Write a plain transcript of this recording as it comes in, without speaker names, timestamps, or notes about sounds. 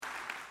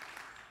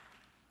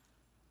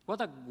What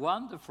a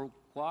wonderful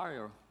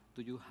choir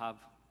do you have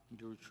in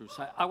your church.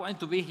 I want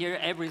to be here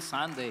every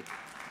Sunday.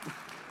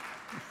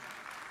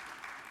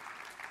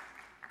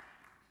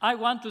 I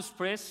want to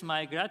express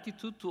my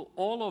gratitude to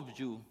all of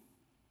you,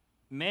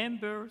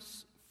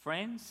 members,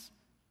 friends,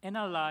 and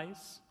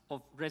allies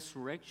of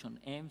Resurrection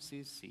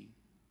MCC.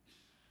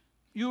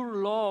 Your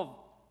love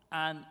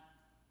and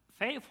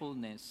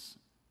faithfulness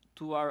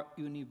to our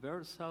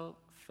universal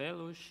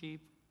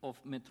fellowship of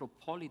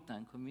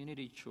metropolitan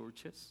community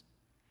churches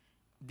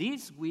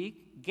this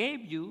week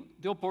gave you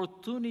the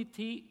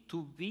opportunity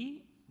to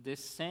be the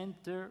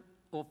center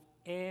of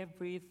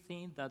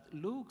everything that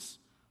looks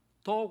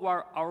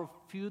toward our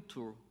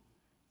future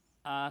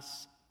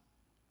as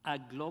a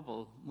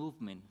global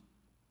movement.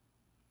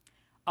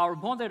 Our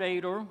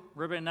moderator,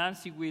 Reverend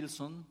Nancy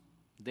Wilson,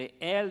 the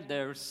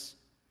elders,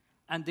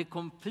 and the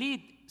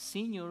complete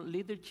senior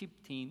leadership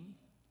team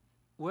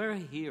were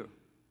here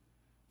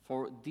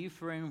for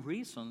different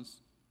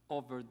reasons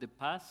over the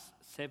past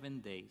 7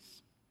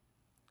 days.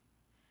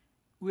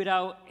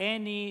 Without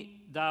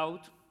any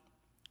doubt,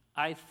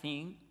 I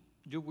think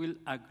you will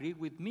agree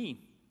with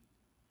me.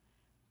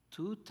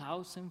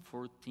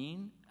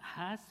 2014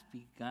 has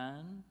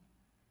begun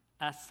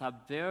as a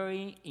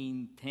very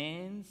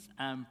intense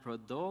and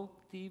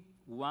productive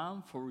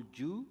one for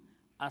you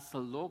as a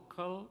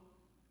local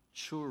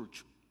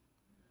church,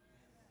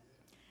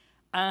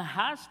 and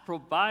has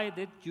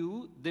provided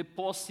you the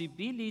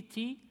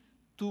possibility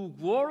to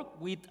work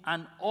with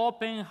an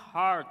open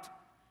heart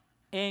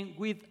and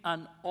with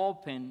an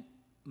open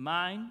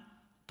mind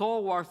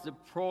towards the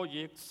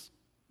projects,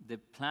 the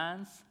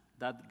plans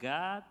that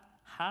God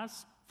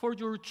has for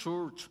your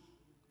church,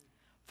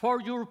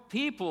 for your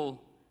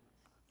people,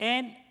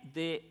 and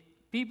the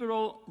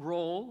pivotal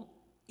role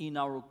in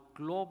our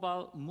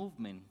global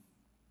movement.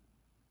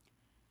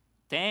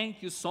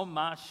 Thank you so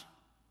much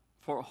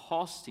for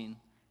hosting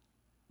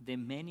the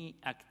many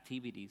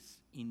activities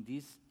in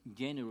this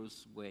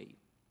generous way.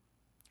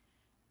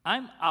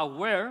 I'm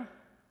aware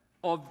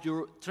of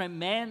your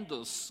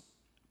tremendous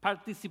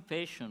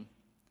participation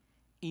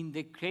in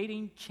the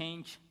Creating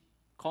Change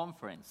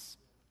conference.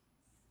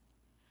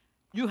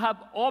 You have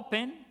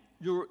opened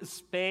your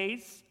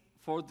space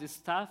for the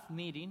staff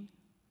meeting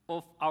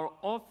of our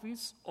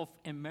Office of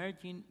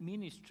Emerging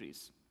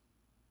Ministries,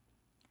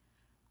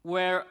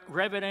 where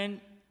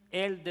Reverend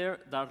Elder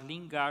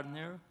Darlene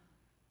Gardner,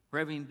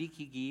 Reverend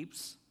Vicky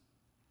Gibbs,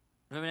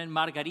 Reverend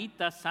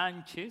Margarita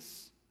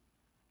Sanchez,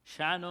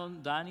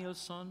 Shannon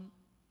Danielson,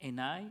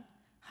 and I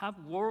have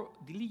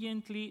worked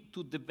diligently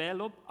to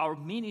develop our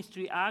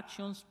ministry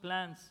actions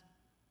plans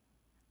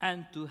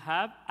and to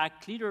have a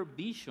clearer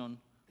vision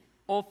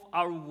of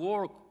our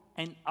work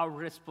and our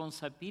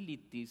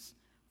responsibilities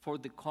for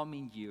the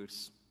coming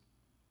years.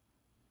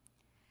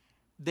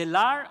 The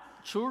large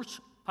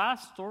church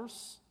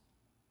pastors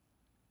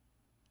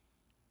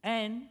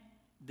and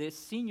the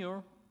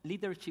senior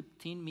leadership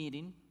team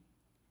meeting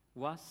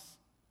was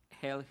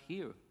held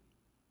here.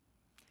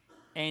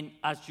 And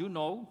as you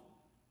know,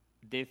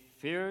 the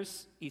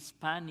first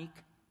Hispanic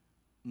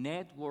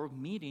network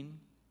meeting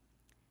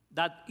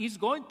that is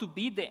going to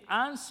be the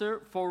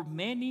answer for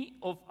many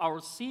of our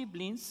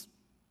siblings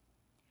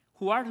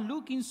who are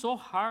looking so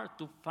hard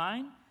to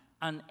find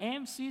an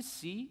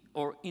MCC,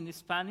 or in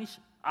Spanish,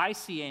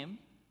 ICM,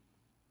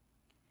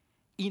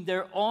 in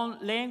their own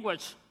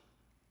language,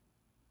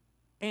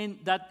 and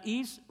that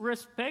is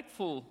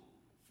respectful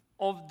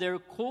of their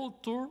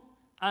culture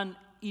and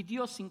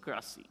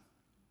idiosyncrasy.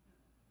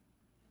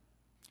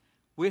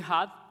 We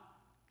had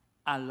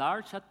a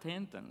large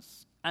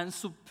attendance and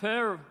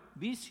superb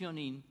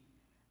visioning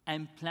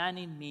and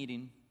planning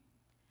meeting,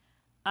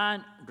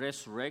 and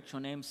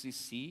Resurrection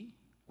MCC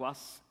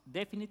was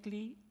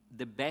definitely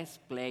the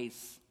best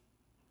place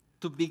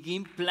to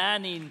begin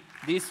planning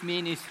this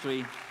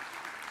ministry.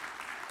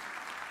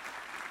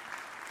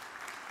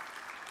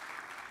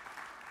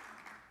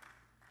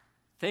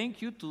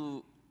 Thank you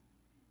to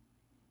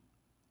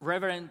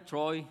Reverend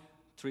Troy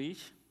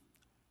Trish,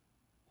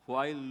 who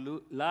I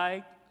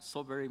like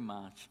so very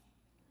much.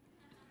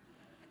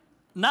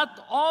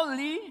 Not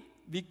only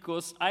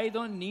because I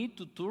don't need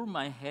to turn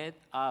my head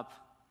up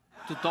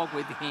to talk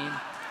with him,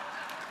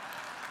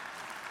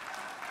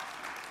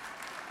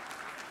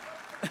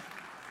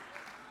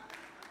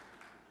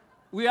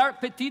 we are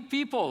petite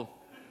people.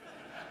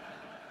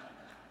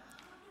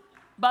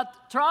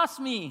 But trust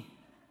me,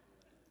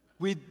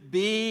 with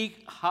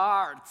big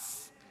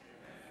hearts.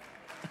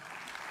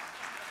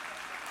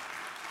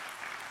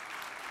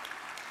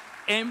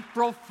 And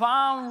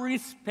profound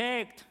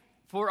respect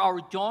for our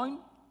joint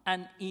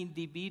and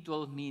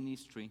individual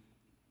ministry.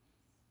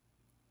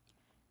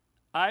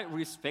 I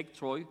respect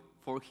Troy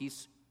for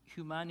his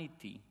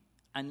humanity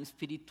and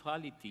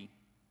spirituality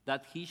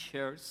that he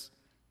shares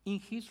in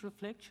his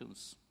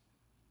reflections,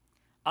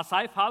 as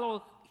I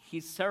follow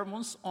his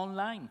sermons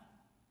online.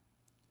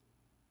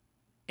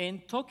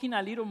 And talking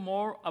a little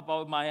more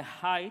about my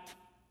height,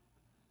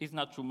 it's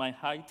not true, my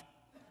height.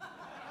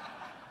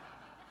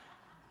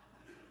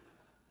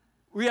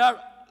 We are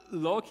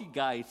lucky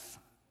guys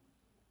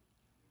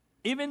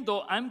Even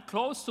though I'm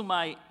close to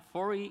my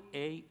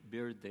 48th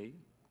birthday,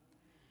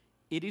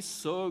 it is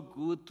so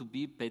good to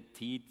be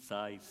petite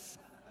size.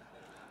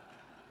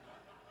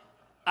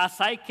 As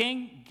I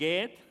can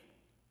get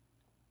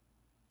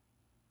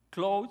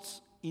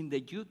clothes in the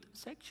youth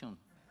section.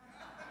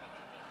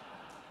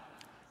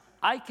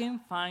 I can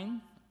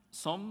find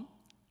some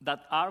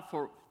that are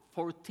for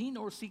 14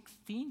 or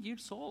 16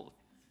 years old,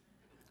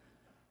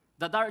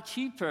 that are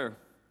cheaper.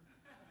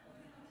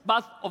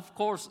 But, of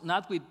course,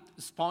 not with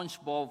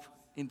SpongeBob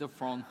in the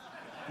front.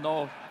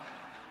 No.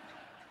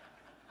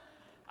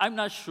 I'm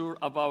not sure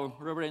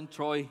about Reverend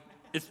Troy's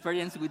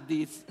experience with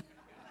this.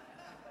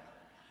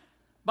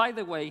 By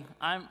the way,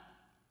 I'm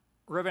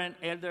Reverend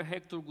Elder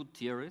Hector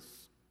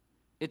Gutierrez,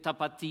 a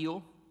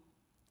Tapatío.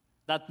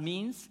 That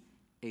means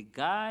a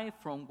guy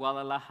from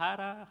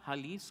Guadalajara,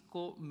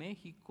 Jalisco,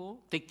 Mexico,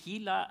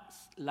 tequila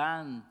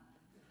land.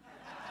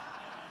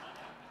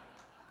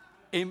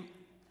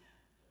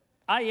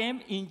 I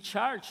am in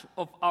charge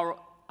of our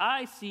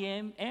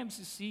ICM,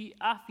 MCC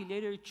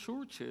affiliated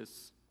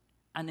churches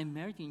and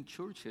emerging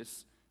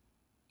churches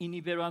in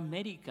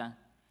Iberoamerica,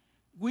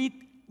 with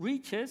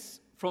reaches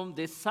from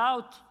the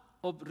south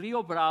of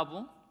Rio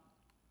Bravo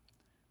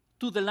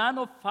to the land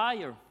of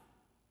fire,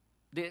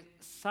 the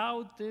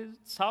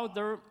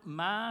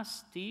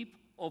southernmost tip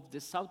of the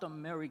South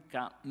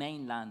America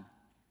mainland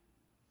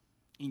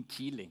in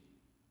Chile,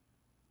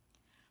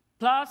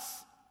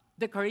 plus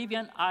the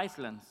Caribbean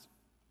islands,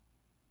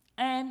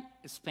 and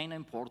Spain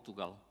and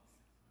Portugal.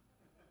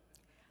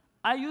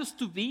 I used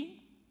to be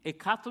a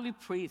Catholic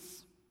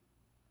priest,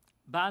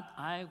 but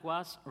I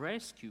was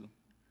rescued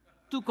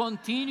to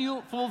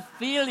continue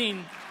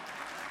fulfilling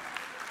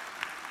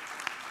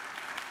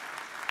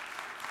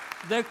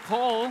the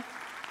call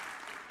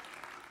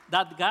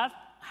that God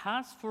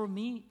has for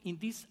me in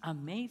this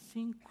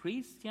amazing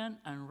Christian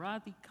and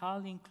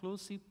radical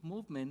inclusive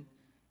movement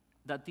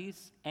that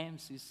is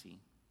MCC.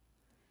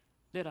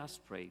 Let us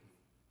pray.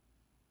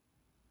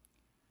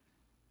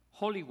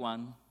 Holy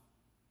One,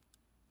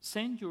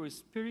 send your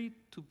Spirit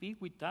to be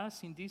with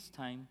us in this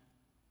time.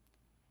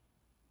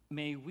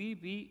 May we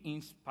be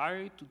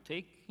inspired to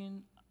take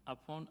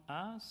upon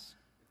us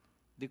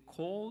the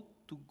call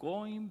to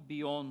going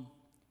beyond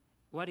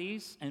what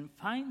is and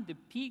find the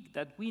peak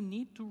that we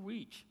need to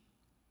reach.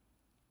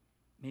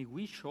 May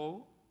we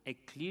show a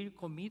clear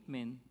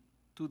commitment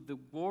to the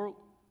work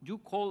you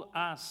call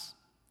us.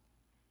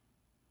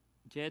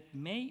 Yet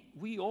may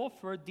we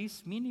offer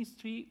this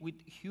ministry with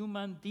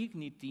human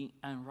dignity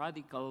and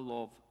radical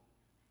love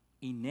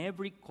in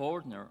every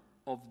corner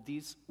of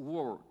this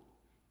world.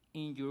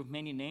 In your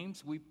many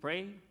names we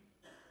pray.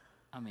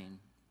 Amen.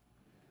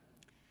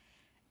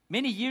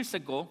 Many years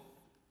ago,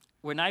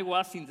 when I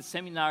was in the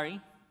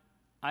seminary,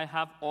 I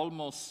have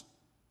almost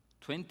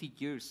 20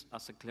 years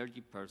as a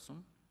clergy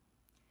person,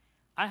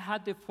 I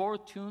had the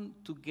fortune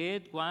to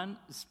get one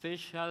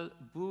special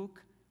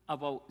book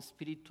about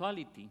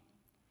spirituality,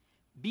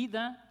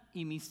 Vida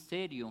y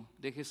Misterio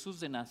de Jesús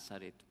de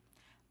Nazaret,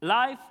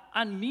 Life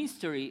and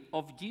Mystery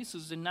of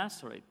Jesus de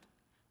Nazareth,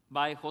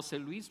 by José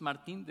Luis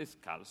Martín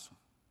Descalzo,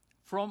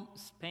 from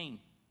Spain.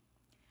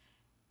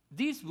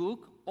 This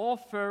book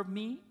offered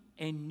me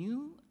a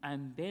new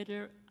and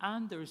better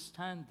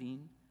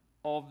understanding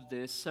of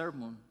the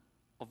Sermon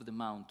of the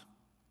Mount.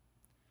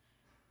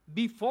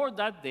 Before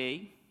that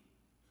day,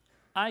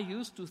 I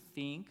used to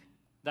think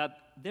that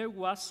there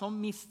was some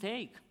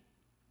mistake,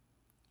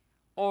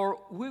 or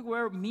we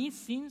were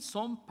missing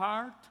some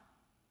part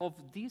of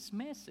this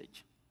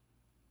message.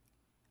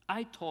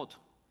 I thought,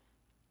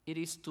 it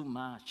is too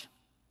much.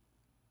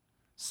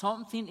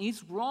 Something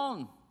is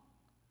wrong.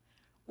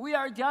 We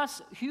are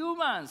just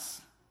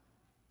humans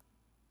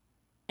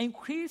and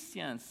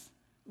Christians.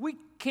 We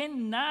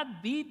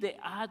cannot be the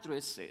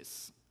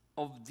addresses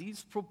of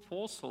this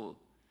proposal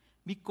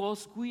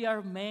because we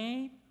are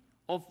made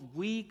of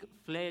weak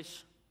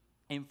flesh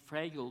and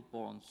frail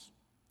bones.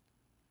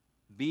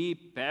 Be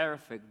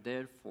perfect,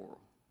 therefore,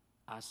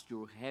 as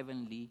your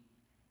heavenly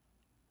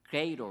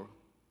Creator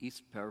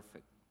is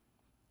perfect.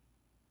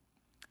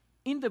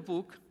 In the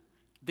book,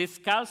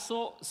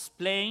 Descalzo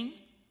explained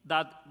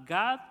that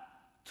God,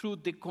 through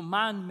the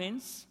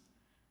commandments,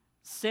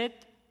 said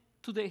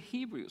to the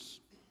Hebrews,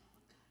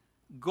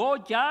 go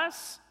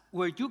just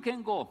where you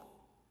can go.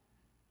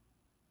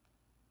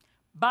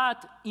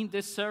 But in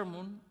the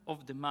Sermon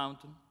of the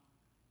Mountain,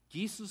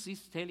 Jesus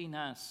is telling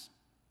us,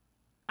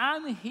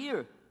 I'm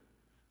here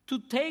to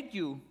take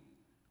you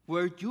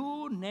where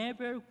you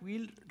never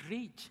will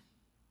reach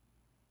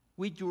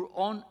with your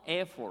own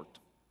effort.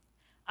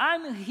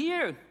 I'm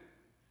here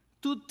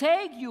to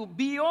take you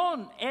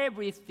beyond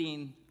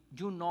everything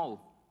you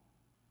know.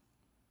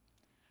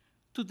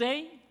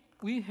 Today,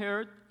 we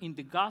heard in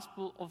the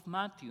Gospel of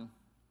Matthew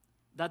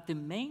that the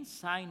main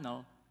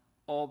signal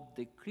of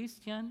the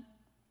Christian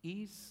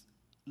is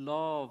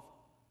love.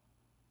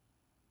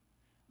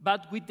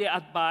 But with the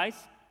advice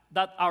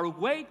that our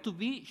way to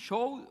be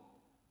show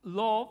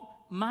love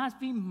must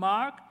be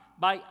marked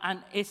by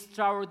an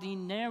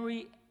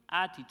extraordinary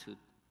attitude.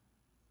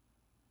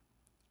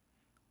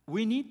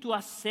 we need to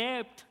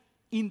accept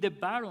in the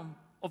bottom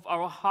of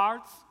our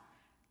hearts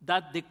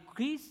that the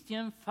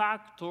Christian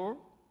factor,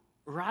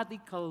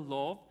 radical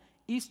love,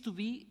 is to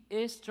be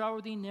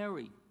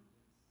extraordinary,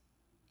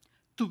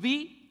 to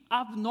be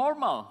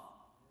abnormal,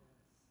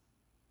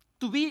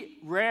 to be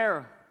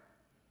rare,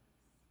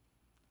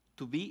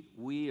 to be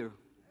weird,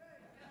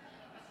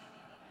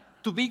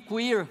 to be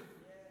queer,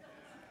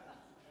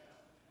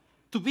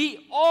 to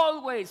be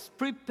always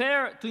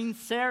prepared to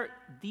insert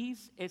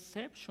this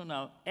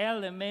exceptional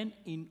element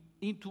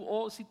into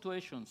all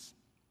situations.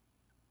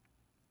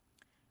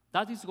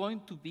 That is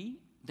going to be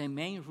the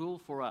main rule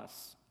for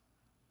us: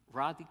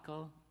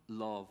 radical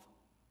love.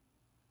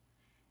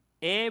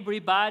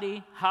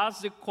 Everybody has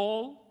the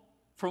call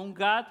from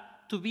God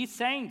to be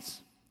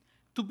saints,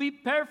 to be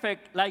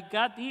perfect like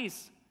God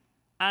is.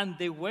 And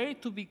the way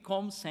to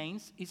become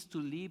saints is to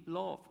live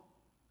love.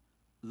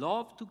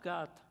 Love to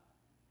God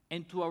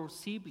and to our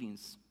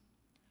siblings.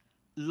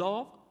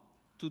 Love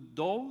to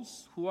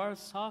those who are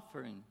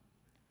suffering.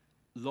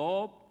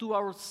 Love to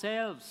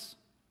ourselves.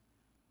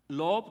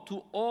 Love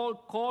to all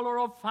color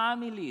of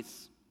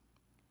families.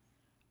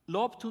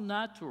 Love to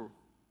nature.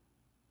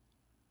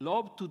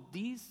 Love to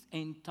this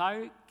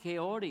entire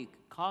chaotic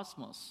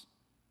cosmos.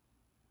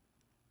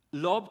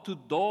 Love to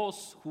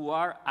those who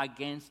are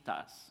against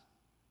us.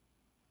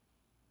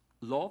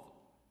 Love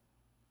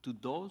to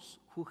those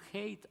who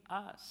hate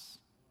us.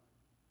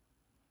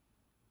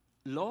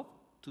 Love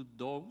to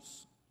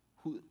those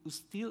who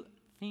still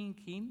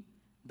thinking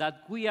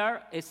that we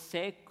are a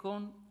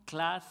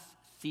second-class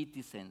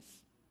citizens.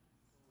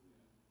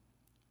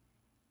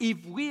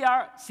 If we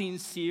are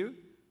sincere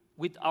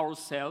with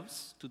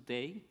ourselves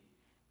today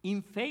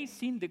in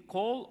facing the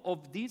call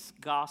of this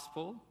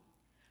gospel,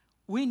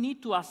 we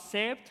need to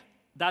accept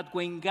that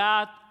when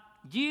God,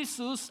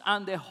 Jesus,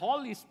 and the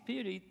Holy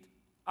Spirit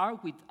are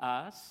with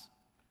us,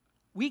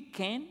 we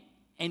can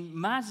and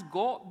must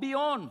go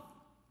beyond,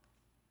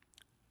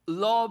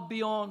 love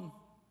beyond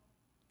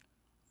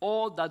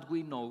all that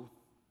we know.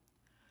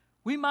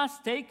 We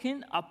must take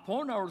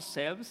upon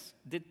ourselves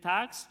the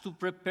task to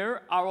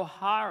prepare our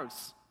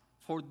hearts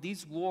for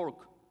this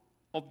work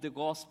of the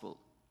gospel.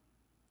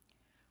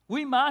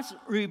 We must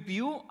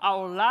review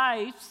our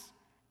lives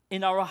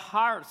and our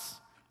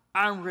hearts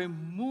and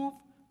remove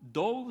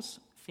those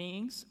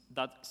things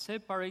that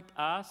separate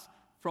us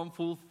from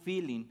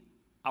fulfilling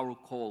our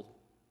call.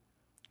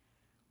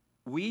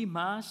 We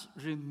must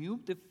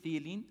remove the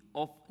feeling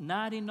of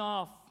not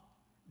enough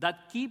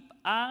that keep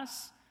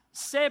us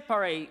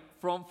separate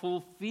from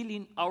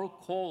fulfilling our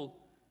call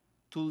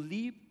to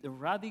live the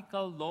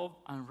radical love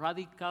and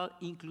radical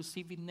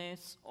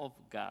inclusiveness of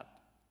God.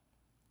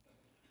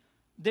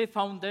 The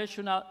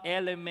foundational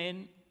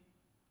element,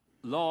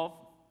 love,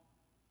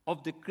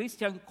 of the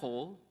Christian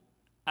call,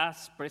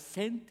 as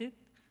presented,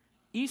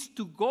 is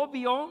to go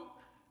beyond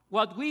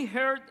what we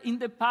heard in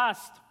the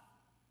past,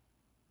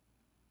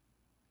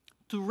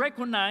 to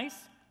recognize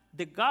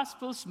the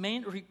gospel's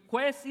main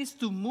request is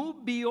to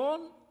move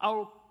beyond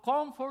our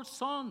comfort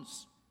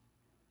zones.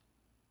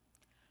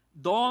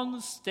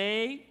 Don't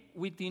stay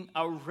within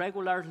our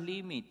regular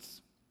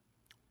limits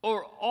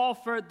or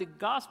offer the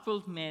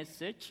gospel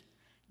message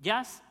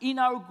just in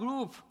our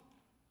group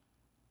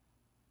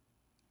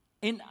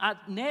and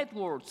at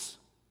networks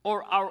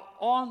or our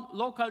own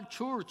local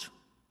church.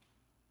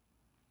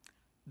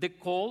 The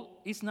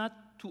call is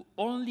not to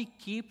only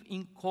keep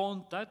in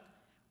contact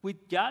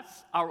with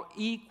just our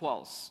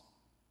equals,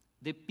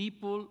 the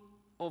people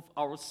of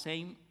our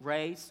same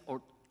race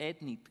or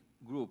ethnic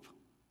group.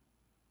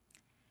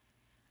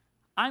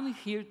 I'm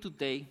here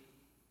today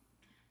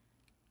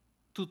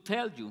to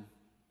tell you,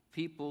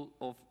 people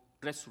of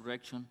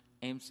Resurrection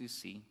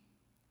MCC,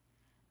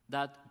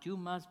 that you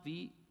must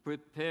be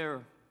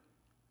prepared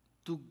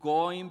to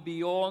going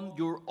beyond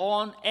your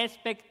own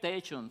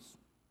expectations,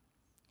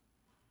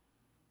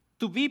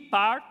 to be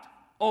part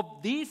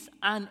of this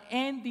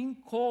unending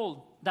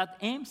call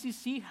that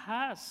MCC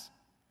has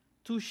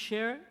to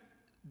share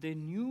the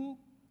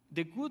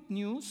good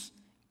news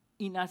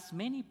in as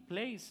many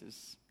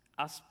places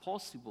as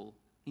possible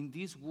in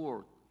this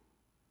world.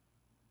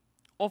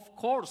 Of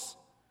course,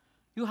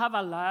 you have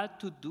a lot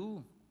to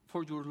do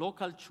for your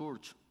local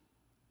church,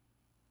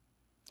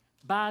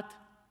 but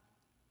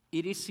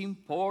it is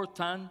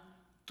important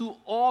to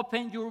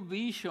open your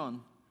vision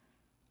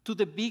to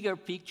the bigger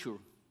picture.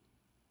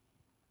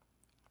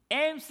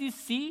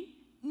 MCC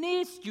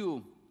needs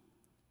you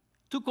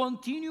to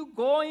continue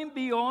going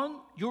beyond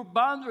your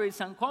boundaries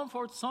and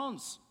comfort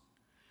zones,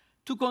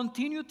 to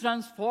continue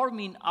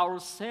transforming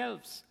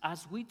ourselves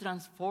as we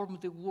transform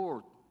the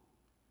world.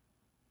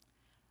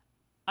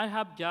 I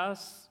have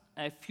just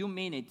a few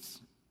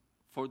minutes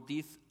for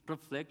this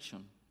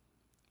reflection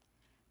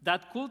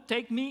that could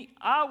take me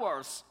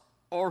hours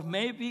or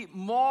maybe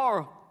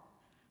more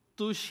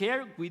to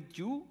share with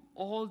you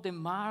all the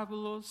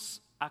marvelous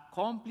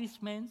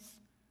accomplishments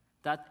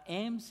that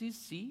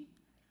MCC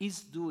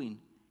is doing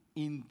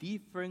in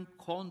different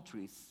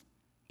countries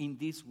in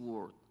this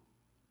world.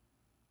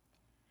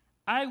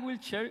 I will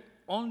share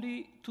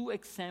only 2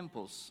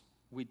 examples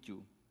with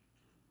you.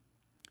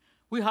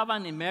 We have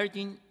an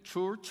emerging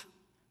church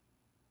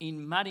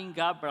in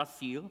Maringá,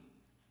 Brazil,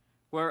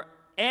 where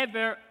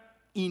ever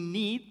in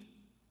need,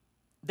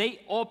 they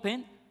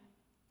open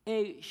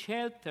a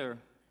shelter,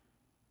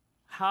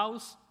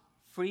 house,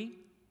 free,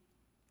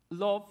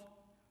 love,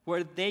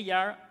 where they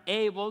are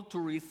able to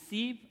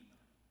receive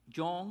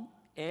young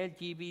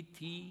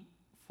LGBT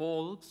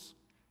folks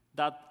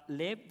that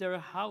left their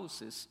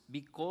houses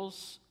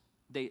because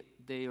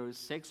their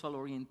sexual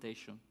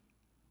orientation.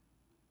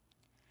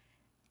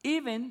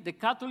 Even the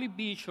Catholic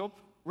bishop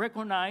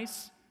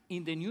recognized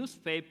in the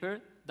newspaper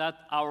that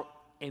our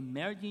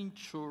emerging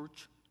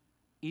church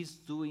is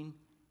doing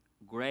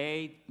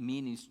great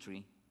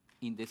ministry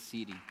in the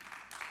city.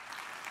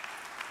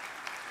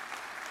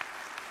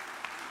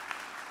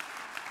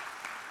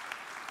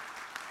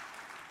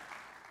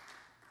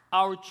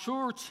 Our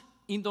church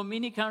in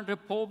Dominican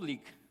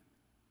Republic,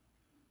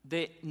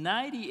 the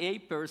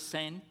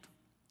 98%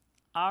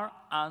 are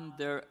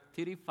under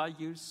 35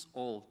 years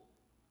old,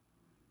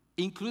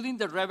 including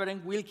the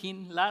Reverend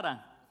Wilkin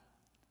Lara.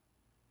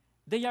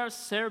 They are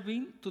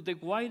serving to the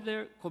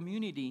wider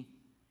community,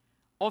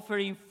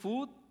 offering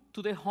food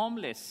to the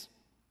homeless,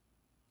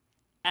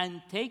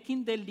 and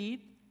taking the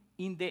lead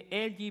in the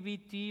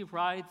LGBT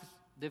rights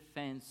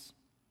defense.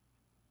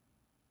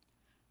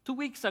 2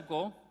 weeks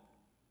ago,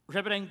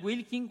 Reverend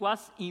Wilkin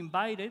was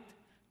invited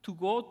to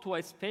go to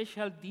a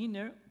special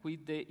dinner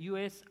with the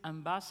U.S.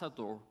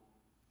 ambassador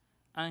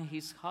and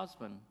his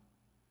husband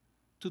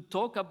to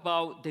talk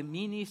about the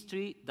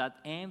ministry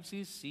that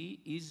MCC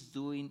is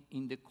doing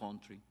in the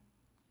country.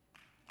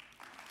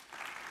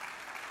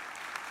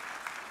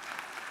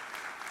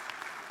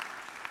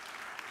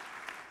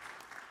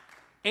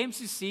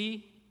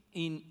 MCC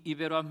in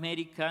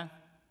Iberoamerica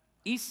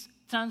is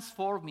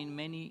transforming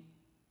many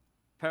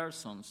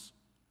persons,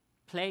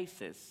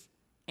 places,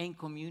 and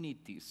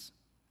communities.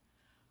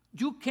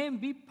 You can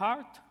be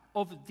part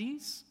of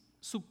this,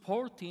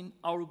 supporting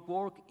our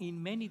work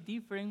in many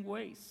different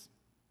ways.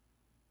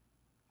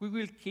 We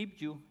will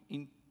keep you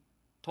in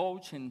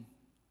touch and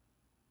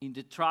in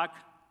the track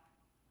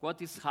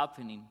what is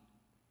happening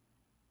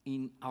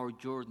in our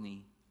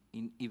journey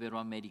in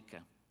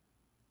Iberoamerica.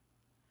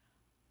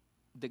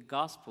 The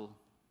gospel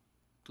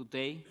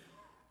today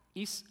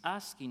is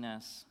asking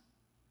us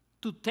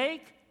to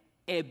take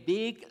a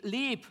big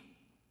leap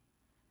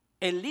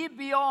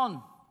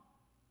beyond,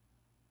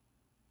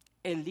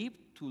 a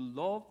leap to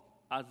love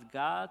as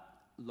God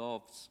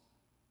loves.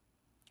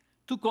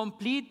 To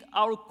complete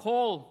our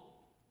call,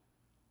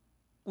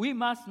 we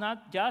must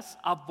not just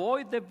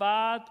avoid the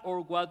bad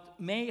or what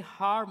may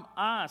harm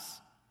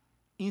us.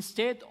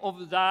 Instead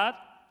of that,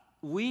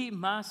 we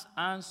must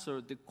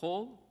answer the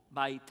call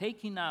by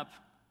taking up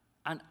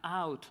and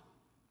out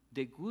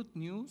the good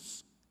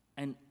news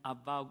and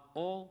above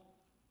all,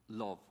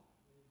 love.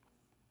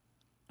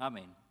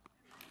 Amen.